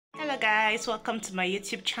guys, welcome to my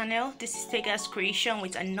YouTube channel. This is Tega's Creation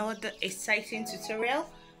with another exciting tutorial.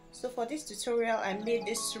 So for this tutorial I made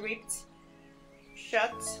this ripped shirt.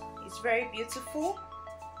 It's very beautiful.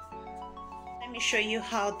 Let me show you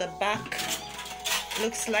how the back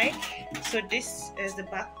looks like. So this is the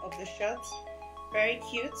back of the shirt. Very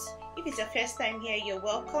cute. If it's your first time here, you're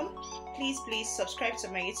welcome. Please subscribe to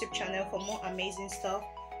my YouTube channel for more amazing stuff.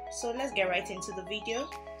 So let's get right into the video.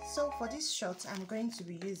 So for this shirt, I'm going to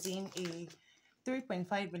be using a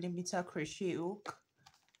 3.5mm crochet hook.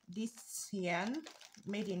 This yarn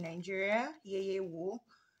made in Nigeria, yeye wool,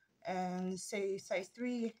 and say size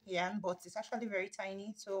 3 yarn, but it's actually very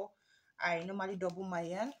tiny, so I normally double my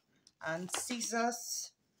yarn, and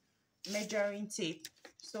scissors, measuring tape.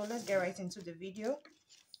 So let's get right into the video.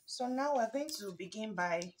 So now we're going to begin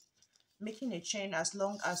by making a chain as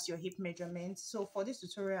long as your hip measurement. So for this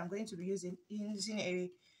tutorial, I'm going to be using a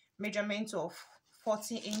measurement of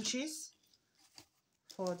 40 inches.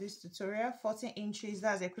 For this tutorial, 40 inches,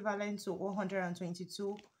 that's equivalent to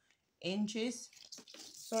 122 inches.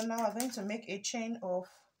 So now I'm going to make a chain of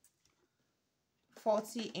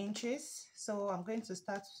 40 inches. So I'm going to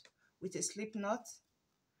start with a slip knot,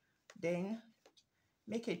 then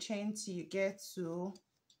make a chain till you get to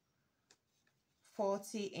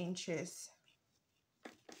 40 inches.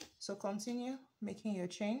 So continue making your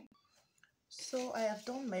chain. So I have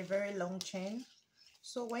done my very long chain.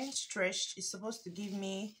 So when stretched, it's supposed to give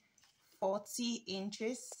me 40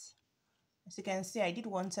 inches. As you can see, I did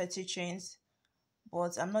 130 chains,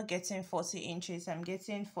 but I'm not getting 40 inches. I'm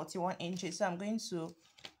getting 41 inches. So I'm going to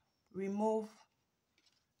remove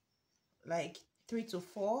like 3 to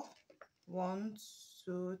 4. 1,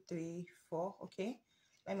 2, 3, 4. Okay,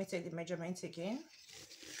 let me take the measurement again.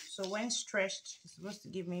 So when stretched, it's supposed to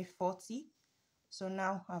give me 40. So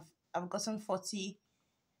now I've gotten 40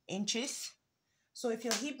 inches. So if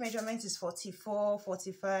your hip measurement is 44,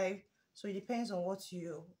 45, so it depends on what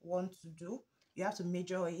you want to do. You have to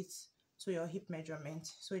measure it to your hip measurement.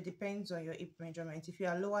 So it depends on your hip measurement. If you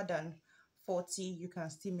are lower than 40, you can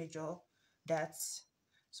still measure that.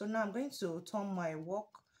 So now I'm going to turn my work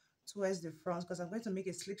towards the front because I'm going to make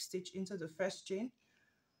a slip stitch into the first chain.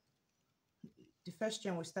 The first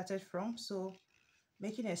chain we started from. So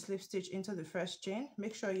making a slip stitch into the first chain.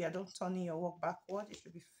 Make sure you don't turning your work backward. It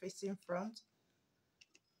should be facing front.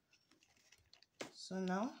 So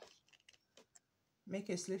now make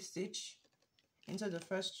a slip stitch into the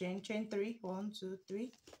first chain, chain 3, 1, 2,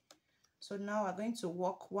 3. So now we're going to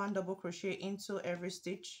work 1 double crochet into every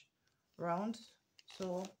stitch round.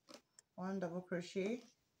 So 1 double crochet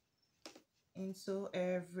into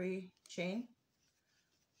every chain,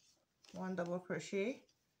 1 double crochet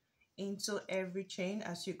into every chain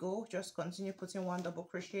as you go. Just continue putting 1 double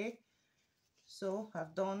crochet. So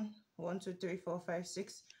I've done 1, 2, 3, 4, 5,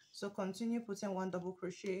 6. So continue putting 1 double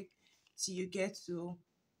crochet till you get to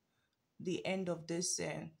the end of this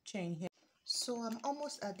chain here. So I'm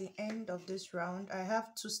almost at the end of this round. I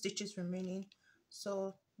have 2 stitches remaining.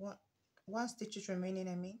 So one stitch is remaining,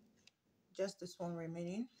 I mean just this one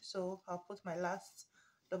remaining. So I'll put my last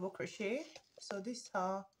double crochet. So this is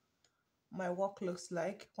how my work looks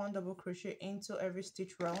like. 1 double crochet into every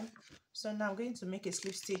stitch round. So now I'm going to make a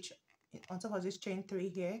slip stitch on top of this chain 3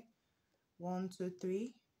 here. 1, 2,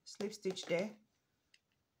 3, slip stitch there.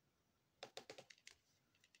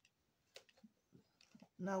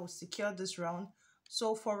 Now we'll secure this round.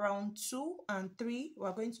 So for round 2 and 3,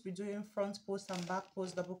 we're going to be doing front post and back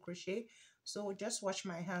post double crochet. So just watch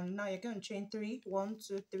my hand. Now you're going to chain 3, 1,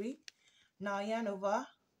 2, 3. Now yarn over.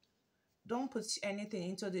 Don't put anything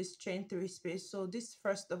into this chain 3 space. So this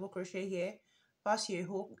first double crochet here, pass your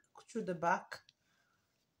hook through the back,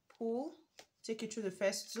 pull, take it through the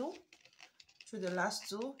first 2, through the last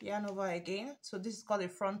 2, yarn over again. So this is called a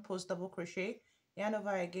front post double crochet. Yarn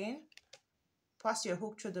over again, pass your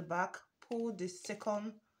hook through the back, pull the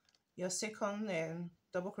your second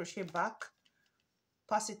double crochet back,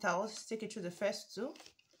 pass it out, take it through the first 2,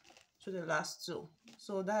 to the last 2.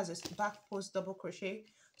 So that's a back post double crochet.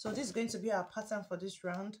 So this is going to be our pattern for this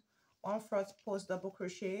round. 1 front post double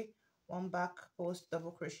crochet, 1 back post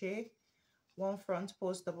double crochet, 1 front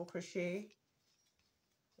post double crochet,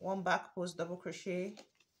 1 back post double crochet,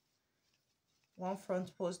 1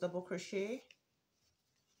 front post double crochet,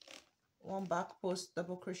 1 back post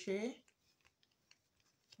double crochet,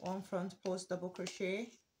 1 front post double crochet,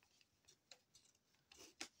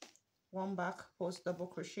 1 back post double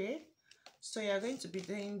crochet. So you're going to be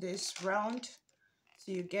doing this round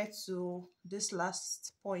till you get to this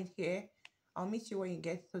last point here. I'll meet you when you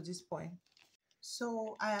get to this point.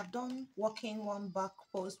 So I have done working 1 back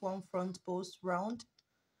post, 1 front post round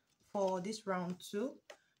for this round 2.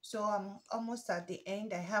 So I'm almost at the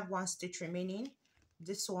end. I have one stitch remaining,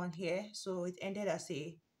 this one here, so it ended as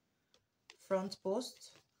a front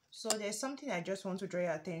post. So there's something I just want to draw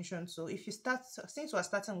your attention to. If you start, since we're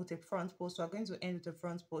starting with a front post, we're going to end with a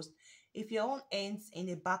front post. If your own ends in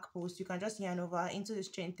a back post, you can just yarn over into this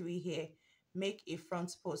chain 3 here, make a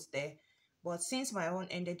front post there. But since my own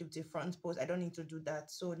ended with a front post, I don't need to do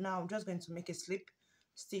that. So now I'm just going to make a slip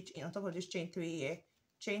stitch in on top of this chain 3 here,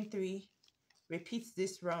 chain 3, repeat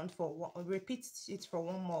this round for one, repeat it for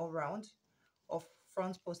one more round of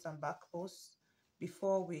front post and back post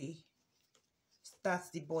before we start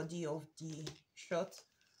the body of the short.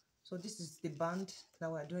 So this is the band that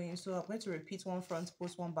we're doing. So I'm going to repeat one front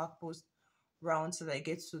post, one back post round till I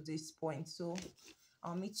get to this point. So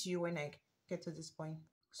I'll meet you when I get to this point.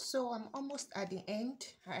 So I'm almost at the end.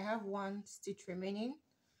 I have one stitch remaining.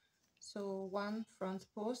 So one front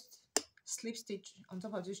post, slip stitch on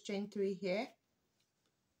top of this chain 3 here.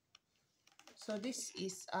 So this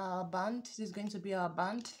is our band. This is going to be our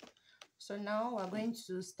band. So now we're going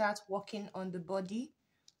to start working on the body.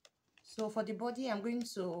 So for the body, I'm going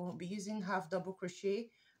to be using half double crochet.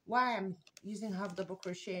 Why I'm using half double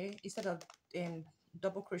crochet instead of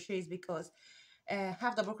double crochet is because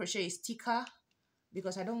half double crochet is thicker,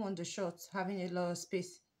 because I don't want the short having a lot of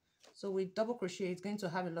space. So with double crochet, it's going to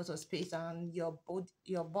have a lot of space and your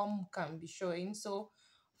bum can be showing. So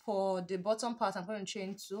for the bottom part, I'm going to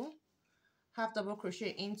chain 2, half double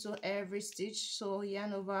crochet into every stitch. So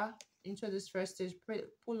yarn over into this first stitch,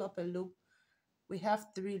 pull up a loop. We have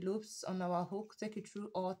 3 loops on our hook, take it through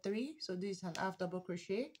all 3. So this is an half double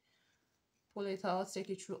crochet, pull it out, take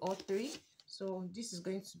it through all 3. So this is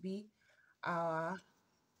going to be our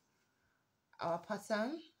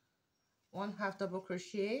pattern. 1 half double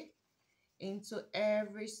crochet into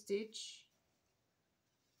every stitch.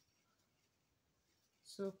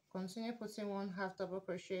 So continue putting 1 half double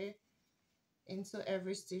crochet into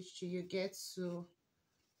every stitch till you get to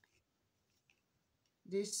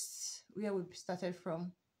this where we started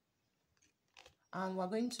from. And we're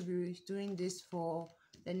going to be doing this for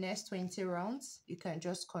the next 20 rounds. You can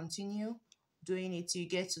just continue doing it till you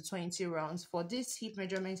get to 20 rounds. For this hip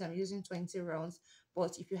measurement, I'm using 20 rounds,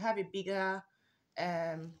 but if you have a bigger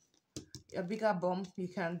bump, you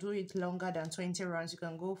can do it longer than 20 rounds. You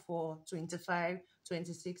can go for 25,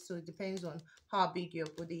 26. So it depends on how big your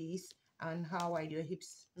body is and how wide your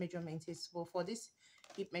hips measurement is. But for this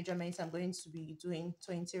hip measurement, I'm going to be doing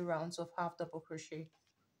 20 rounds of half double crochet.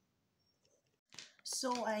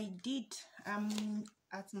 So I did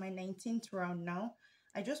at my 19th round now.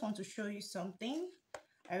 I just want to show you something.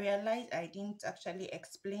 I realized I didn't actually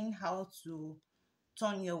explain how to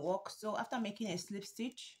turn your work. So after making a slip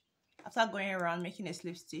stitch, after going around making a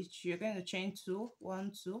slip stitch, you're going to chain 2,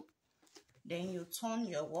 1, 2, then you turn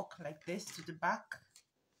your work like this to the back.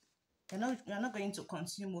 You're not going to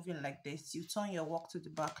continue moving like this. You turn your work to the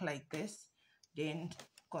back like this, then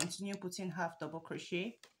continue putting half double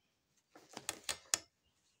crochet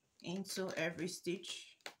into every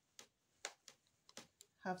stitch,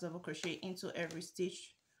 half double crochet into every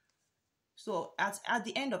stitch. So at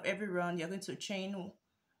the end of every round, you're going to chain,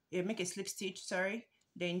 you make a slip stitch, sorry,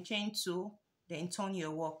 then chain 2, then turn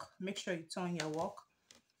your work. Make sure you turn your work.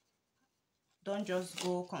 Don't just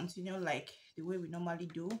go continue like the way we normally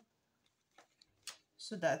do,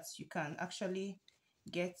 so that you can actually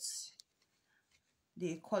get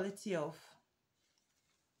the quality of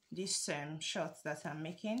this shot that I'm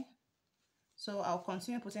making. So I'll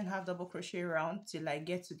continue putting half double crochet round till I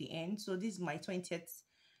get to the end. So this is my 20th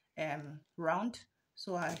round.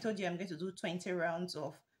 So I told you I'm going to do 20 rounds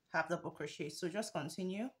of half double crochet. So just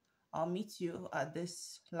continue. I'll meet you at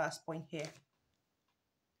this last point here.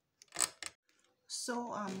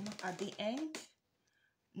 So at the end.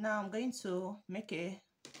 Now I'm going to make a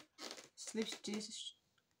slip stitch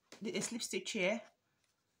here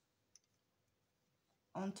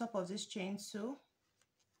on top of this chain 2.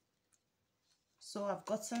 So I've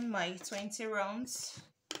gotten my 20 rounds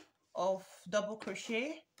of double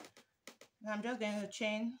crochet. Now I'm just going to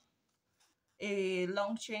chain a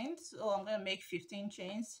long chain. So I'm going to make 15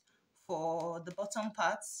 chains for the bottom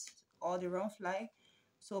parts or the run fly.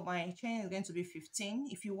 So my chain is going to be 15.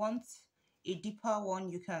 If you want a deeper one,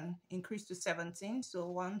 you can increase to 17. So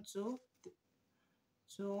 1, 2,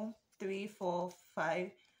 2, 3, 4,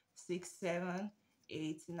 5, 6, 7,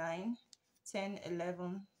 8, 9, 10,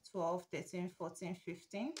 11, 12, 13, 14,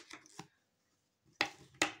 15.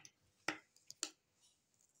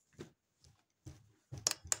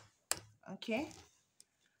 Okay,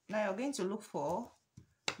 now you're going to look for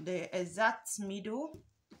the exact middle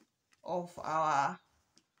of our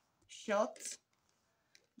shot.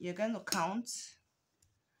 You're going to count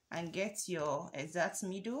and get your exact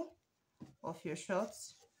middle of your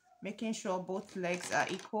shorts, making sure both legs are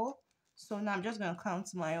equal. So now I'm just going to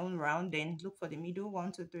count my own round, then look for the middle.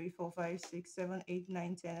 1 2 3 4 5 6 7 8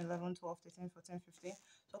 9 10 11 12 13 14 15.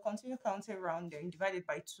 So continue counting round, then divide it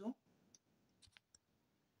by 2.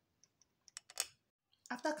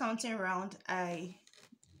 After counting round, I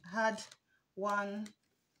had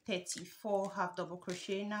 134 half double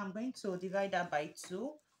crochet. Now I'm going to divide that by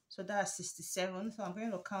 2, so that's 67. So I'm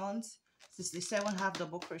going to count 67 half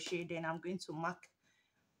double crochet, then I'm going to mark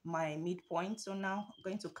my midpoint. So now I'm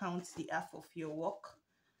going to count the half of your work,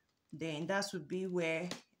 then that would be where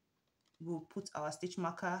we'll put our stitch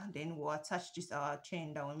marker, then we'll attach this our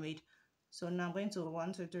chain that we made. So now I'm going to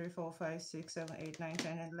 1 2 3 4 5 6 7 8 9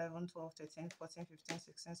 10 11 12 13 14 15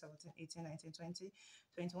 16 17 18 19 20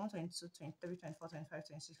 21 22 23 24 25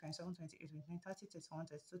 26 27 28 29 30 31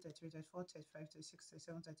 32 33 34 35 36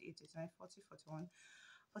 37 38 39 40 41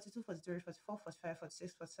 42 43 44 45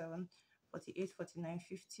 46 47 48 49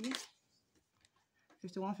 50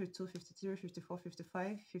 51 52 53 54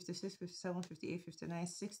 55 56 57 58 59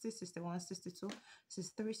 60 61 62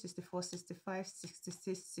 63 64 65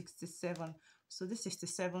 66 67. So this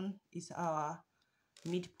 67 is our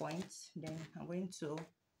midpoint. Then I'm going to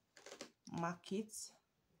mark it.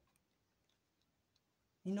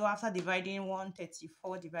 You know, after dividing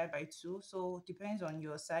 134 divided by 2, so depends on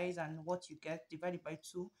your size and what you get, divided by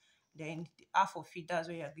 2, then the half of it, that's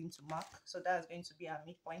where you're going to mark. So that's going to be our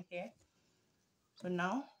midpoint here. So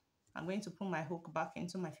now I'm going to put my hook back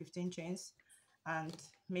into my 15 chains and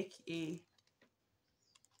make a,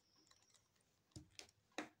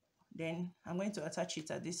 then I'm going to attach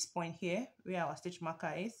it at this point here where our stitch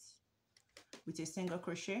marker is with a single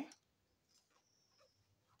crochet,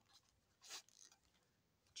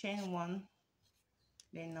 chain 1,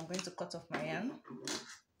 then I'm going to cut off my yarn.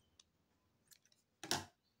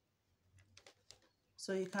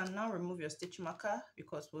 So you can now remove your stitch marker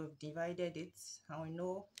because we've divided it and we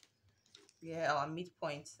know where our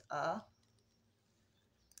midpoints are.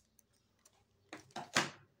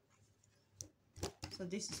 So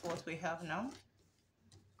this is what we have now.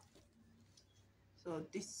 So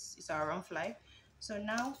this is our run fly. So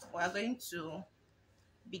now we are going to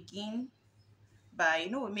begin by, you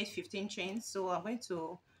know, we made 15 chains, so I'm going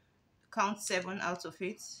to count 7 out of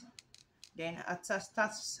it, then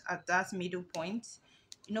start at that middle point.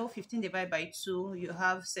 You know, 15 divided by 2, you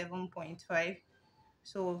have 7.5.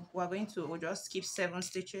 So we're going to, we'll just skip 7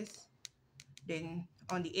 stitches. Then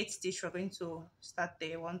on the 8th stitch, we're going to start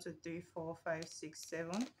there. 1 2 3 4 5 6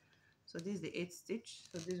 7. So this is the 8th stitch.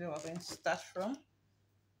 So this is where we're going to start from.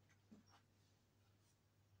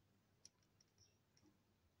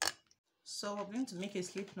 So we're going to make a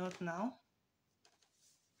slip knot now.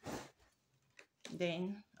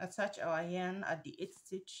 Then attach our yarn at the 8th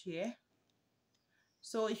stitch here.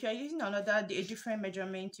 So if you're using a different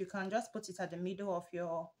measurement, you can just put it at the middle of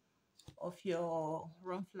your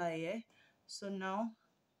run fly here. So now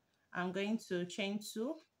I'm going to chain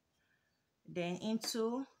 2, then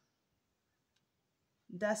into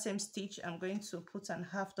that same stitch I'm going to put an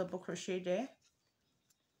half double crochet there.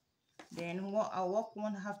 Then I'll work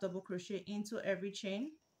 1 half double crochet into every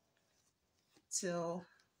chain till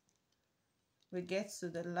we get to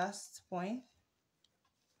the last point,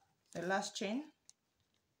 the last chain.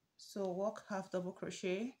 So work half double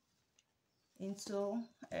crochet into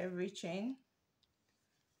every chain.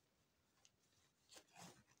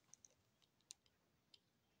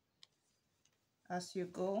 As you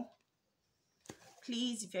go.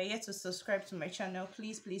 Please, if you're yet to subscribe to my channel,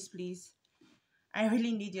 please I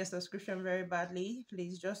really need your subscription very badly.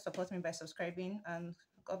 Please just support me by subscribing, and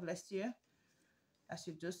God bless you as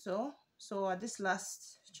you do so. So at this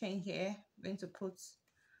last chain here, I'm going to put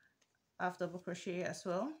half double crochet as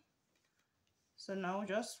well. So now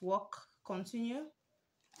just continue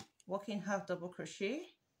working half double crochet.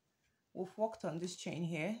 We've worked on this chain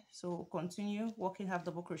here, so continue working half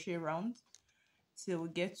double crochet around till we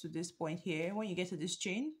get to this point here. When you get to this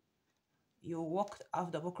chain, you work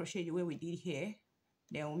half double crochet the way we did here,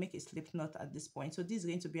 then we'll make a slip knot at this point. So this is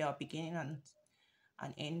going to be our beginning and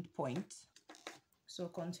an end point. So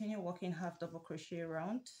continue working half double crochet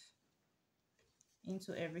around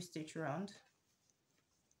into every stitch round.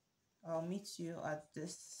 I'll meet you at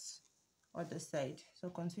this other side. So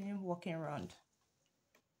continue working around.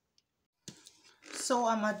 So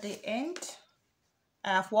I'm at the end.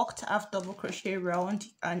 I have worked half double crochet round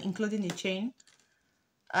and including the chain.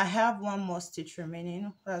 I have 1 more stitch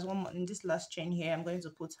remaining. There's 1 more in this last chain here. I'm going to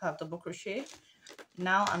put half double crochet.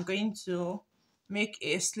 Now I'm going to make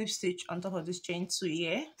a slip stitch on top of this chain 2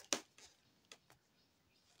 here.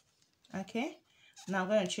 Okay, Now I'm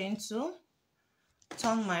going to chain 2,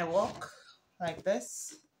 turn my work like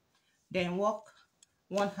this, then work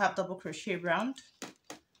 1/2 double crochet round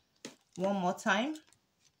one more time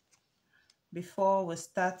before we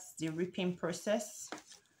start the ripping process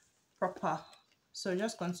proper. So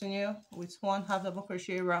just continue with 1/2 double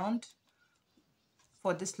crochet round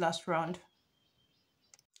for this last round.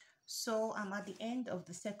 So I'm at the end of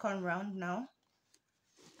the second round now.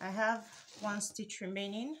 I have 1 stitch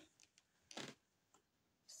remaining,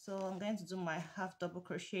 so I'm going to do my 1/2 double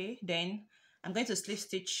crochet, then I'm going to slip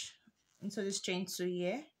stitch into this chain 2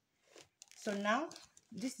 here. So now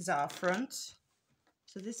this is our front.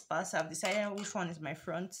 So this part, I've decided which one is my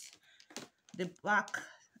front. The back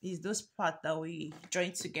is those parts that we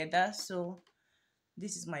join together. So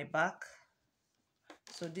this is my back,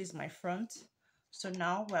 so this is my front. So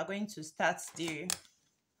now we're going to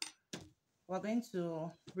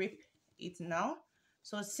rip it now.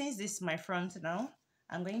 So since this is my front now,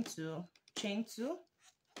 I'm going to chain 2.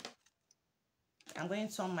 I'm going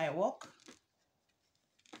to turn my work.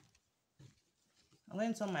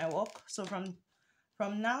 So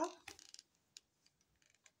from now,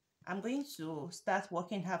 I'm going to start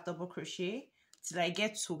working 1/2 double crochet till I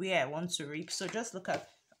get to where I want to rip. So just look at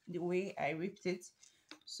the way I ripped it.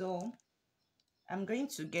 So I'm going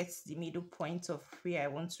to get the middle point of where I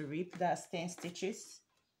want to rip. That's 10 stitches.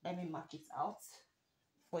 Let me mark it out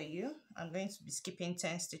for you. I'm going to be skipping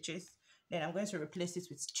 10 stitches. Then I'm going to replace it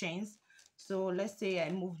with chains. So let's say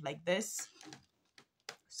I move like this.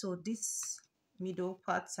 So this middle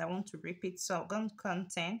part, I want to rip it. So I'm going to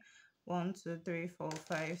count 10. 1, 2, 3, 4,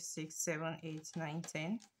 5, 6, 7, 8, 9,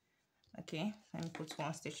 10. Okay, let me put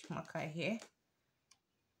 1 stitch marker here.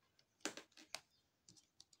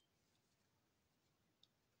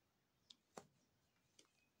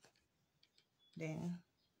 Then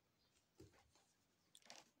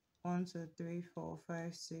 1, 2, 3, 4,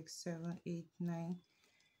 5, 6, 7, 8, 9,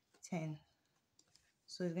 10.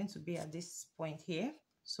 So it's going to be at this point here.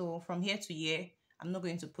 So from here to here, I'm not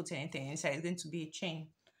going to put anything inside. It's going to be a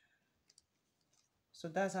chain. So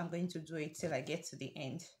that's how I'm going to do it till I get to the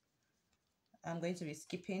end. I'm going to be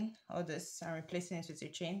skipping all this and replacing it with a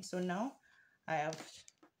chain. So now I have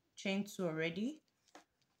chained 2 already.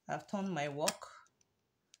 I've turned my work.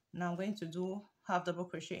 Now I'm going to do 1/2 double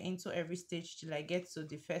crochet into every stitch till I get to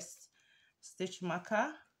the first stitch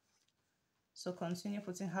marker. So continue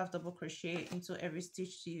putting 1/2 double crochet into every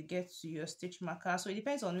stitch till you get to your stitch marker. So it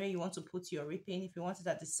depends on where you want to put your ripping. If you want it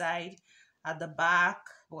at the side, at the back,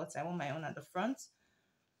 but I want my own at the front.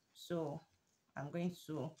 So I'm going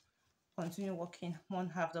to continue working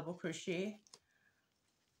 1/2 double crochet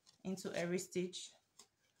into every stitch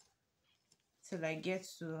till I get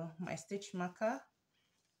to my stitch marker.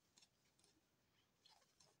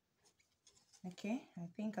 Okay, I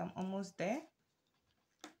think I'm almost there.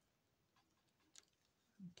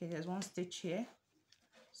 Okay, there's 1 stitch here.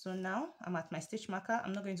 So now I'm at my stitch marker.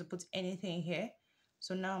 I'm not going to put anything here.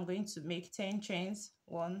 So now I'm going to make 10 chains.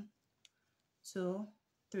 1, 2,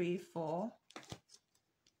 3, 4,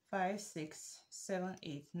 5, 6, 7,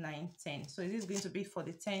 8, 9, 10. So this is going to be for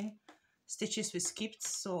the 10 stitches we skipped.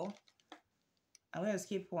 So I'm going to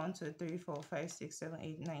skip 1, 2, 3, 4, 5, 6, 7,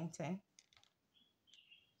 8, 9, 10.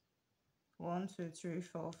 1, 2, 3,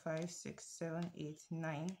 4, 5, 6, 7, 8,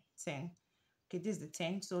 9, 10. Okay, this is the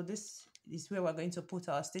 10. So this is where we're going to put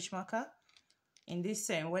our stitch marker. In this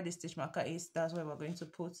where the stitch marker is, that's where we're going to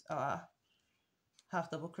put our 1/2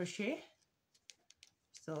 double crochet.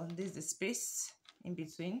 So this is the space in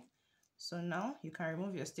between. So now you can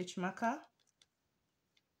remove your stitch marker.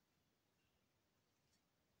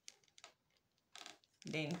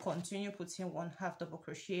 Then continue putting 1/2 double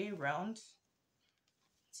crochet round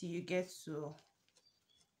till you get to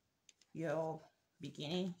your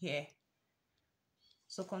beginning here.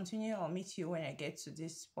 So continue, I'll meet you when I get to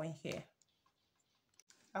this point here.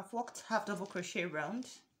 I've worked 1/2 double crochet round,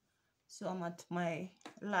 so I'm at my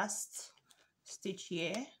last stitch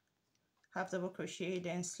here. 1/2 double crochet,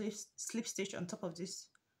 then slip stitch on top of this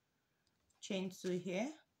chain 2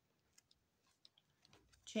 here,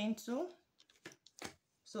 chain 2.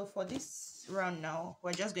 So for this round now,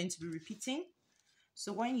 we're just going to be repeating.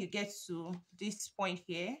 So when you get to this point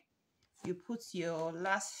here, you put your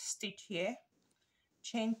last stitch here,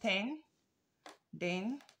 chain 10,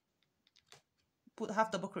 then put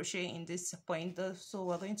 1/2 double crochet in this point. So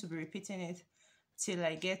we're going to be repeating it till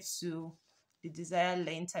I get to the desired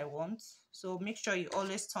length I want. So make sure you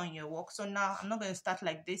always turn your work. So now I'm not going to start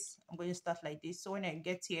like this, I'm going to start like this. So when I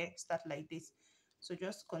get here, start like this. So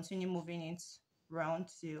just continue moving it round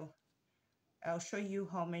till I'll show you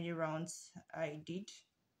how many rounds I did.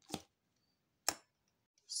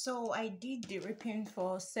 So I did the ripping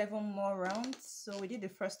for 7 more rounds. So we did the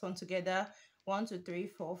first one together, 1 2 3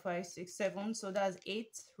 4 5 6 7, so that's 8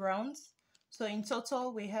 rounds. So in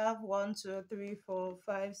total we have 1 2 3 4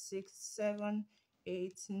 5 6 7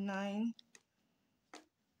 8 9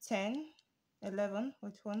 10 11.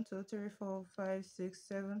 Which 1 2 3 4 5 6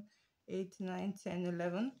 7 8 9 10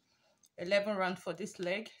 11. 11 round for this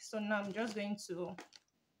leg. So now I'm just going to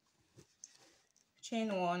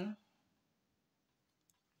chain 1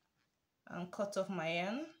 and cut off my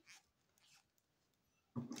yarn.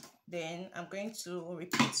 Then I'm going to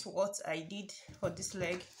repeat what I did for this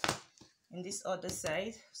leg in this other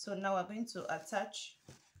side. So now I'm going to attach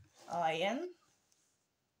our yarn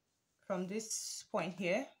from this point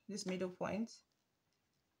here, this middle point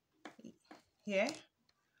here,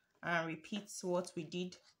 and repeat what we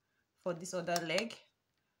did for this other leg.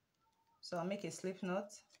 So I'll make a slip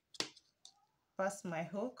knot, pass my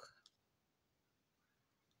hook,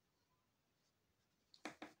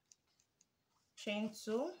 chain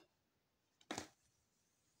 2,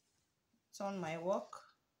 turn my work,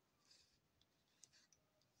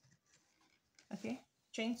 okay,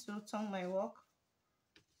 chain 2, turn my work,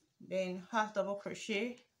 then half double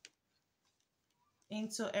crochet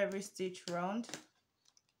into every stitch round.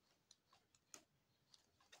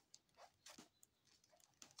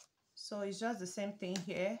 So it's just the same thing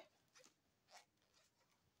here.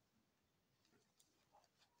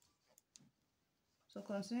 So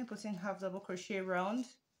continue putting half double crochet round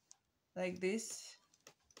like this,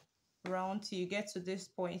 round till you get to this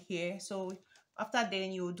point here. So after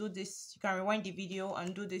then you will do this, you can rewind the video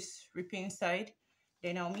and do this ripping side.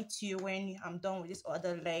 Then I'll meet you when I'm done with this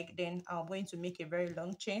other leg. Then I'm going to make a very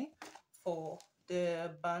long chain for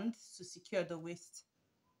the band to secure the waist.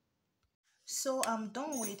 So I'm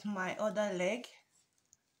done with my other leg.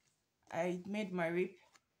 I made my rip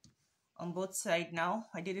on both sides now.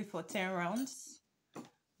 I did it for 10 rounds,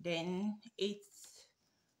 then 8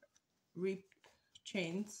 rip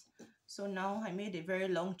chains. So now I made a very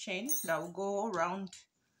long chain that will go around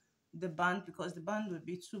the band, because the band would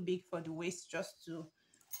be too big for the waist just to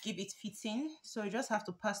give it fitting. So you just have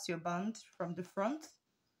to pass your band from the front,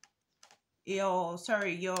 your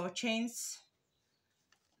chains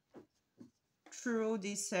through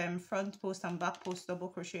this front post and back post double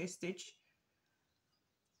crochet stitch.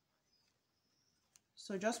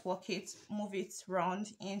 So just work it, move it round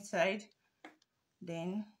inside,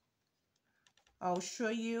 then I'll show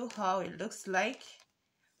you how it looks like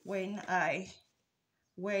when I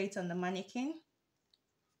wear it on the mannequin.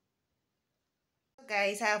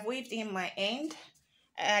 Guys, I have weaved in my end.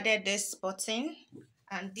 I added this button,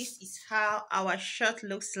 and this is how our shirt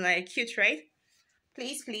looks like. Cute, right?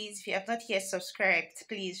 Please, if you have not yet subscribed,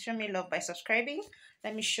 please show me love by subscribing.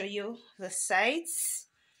 Let me show you the sides.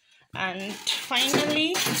 And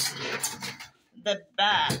finally, the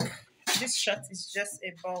back. This shirt is just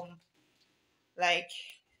a bomb. Like,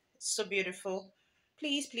 so beautiful.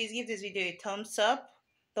 Please give this video a thumbs up.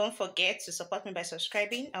 Don't forget to support me by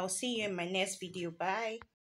subscribing. I'll see you in my next video. Bye.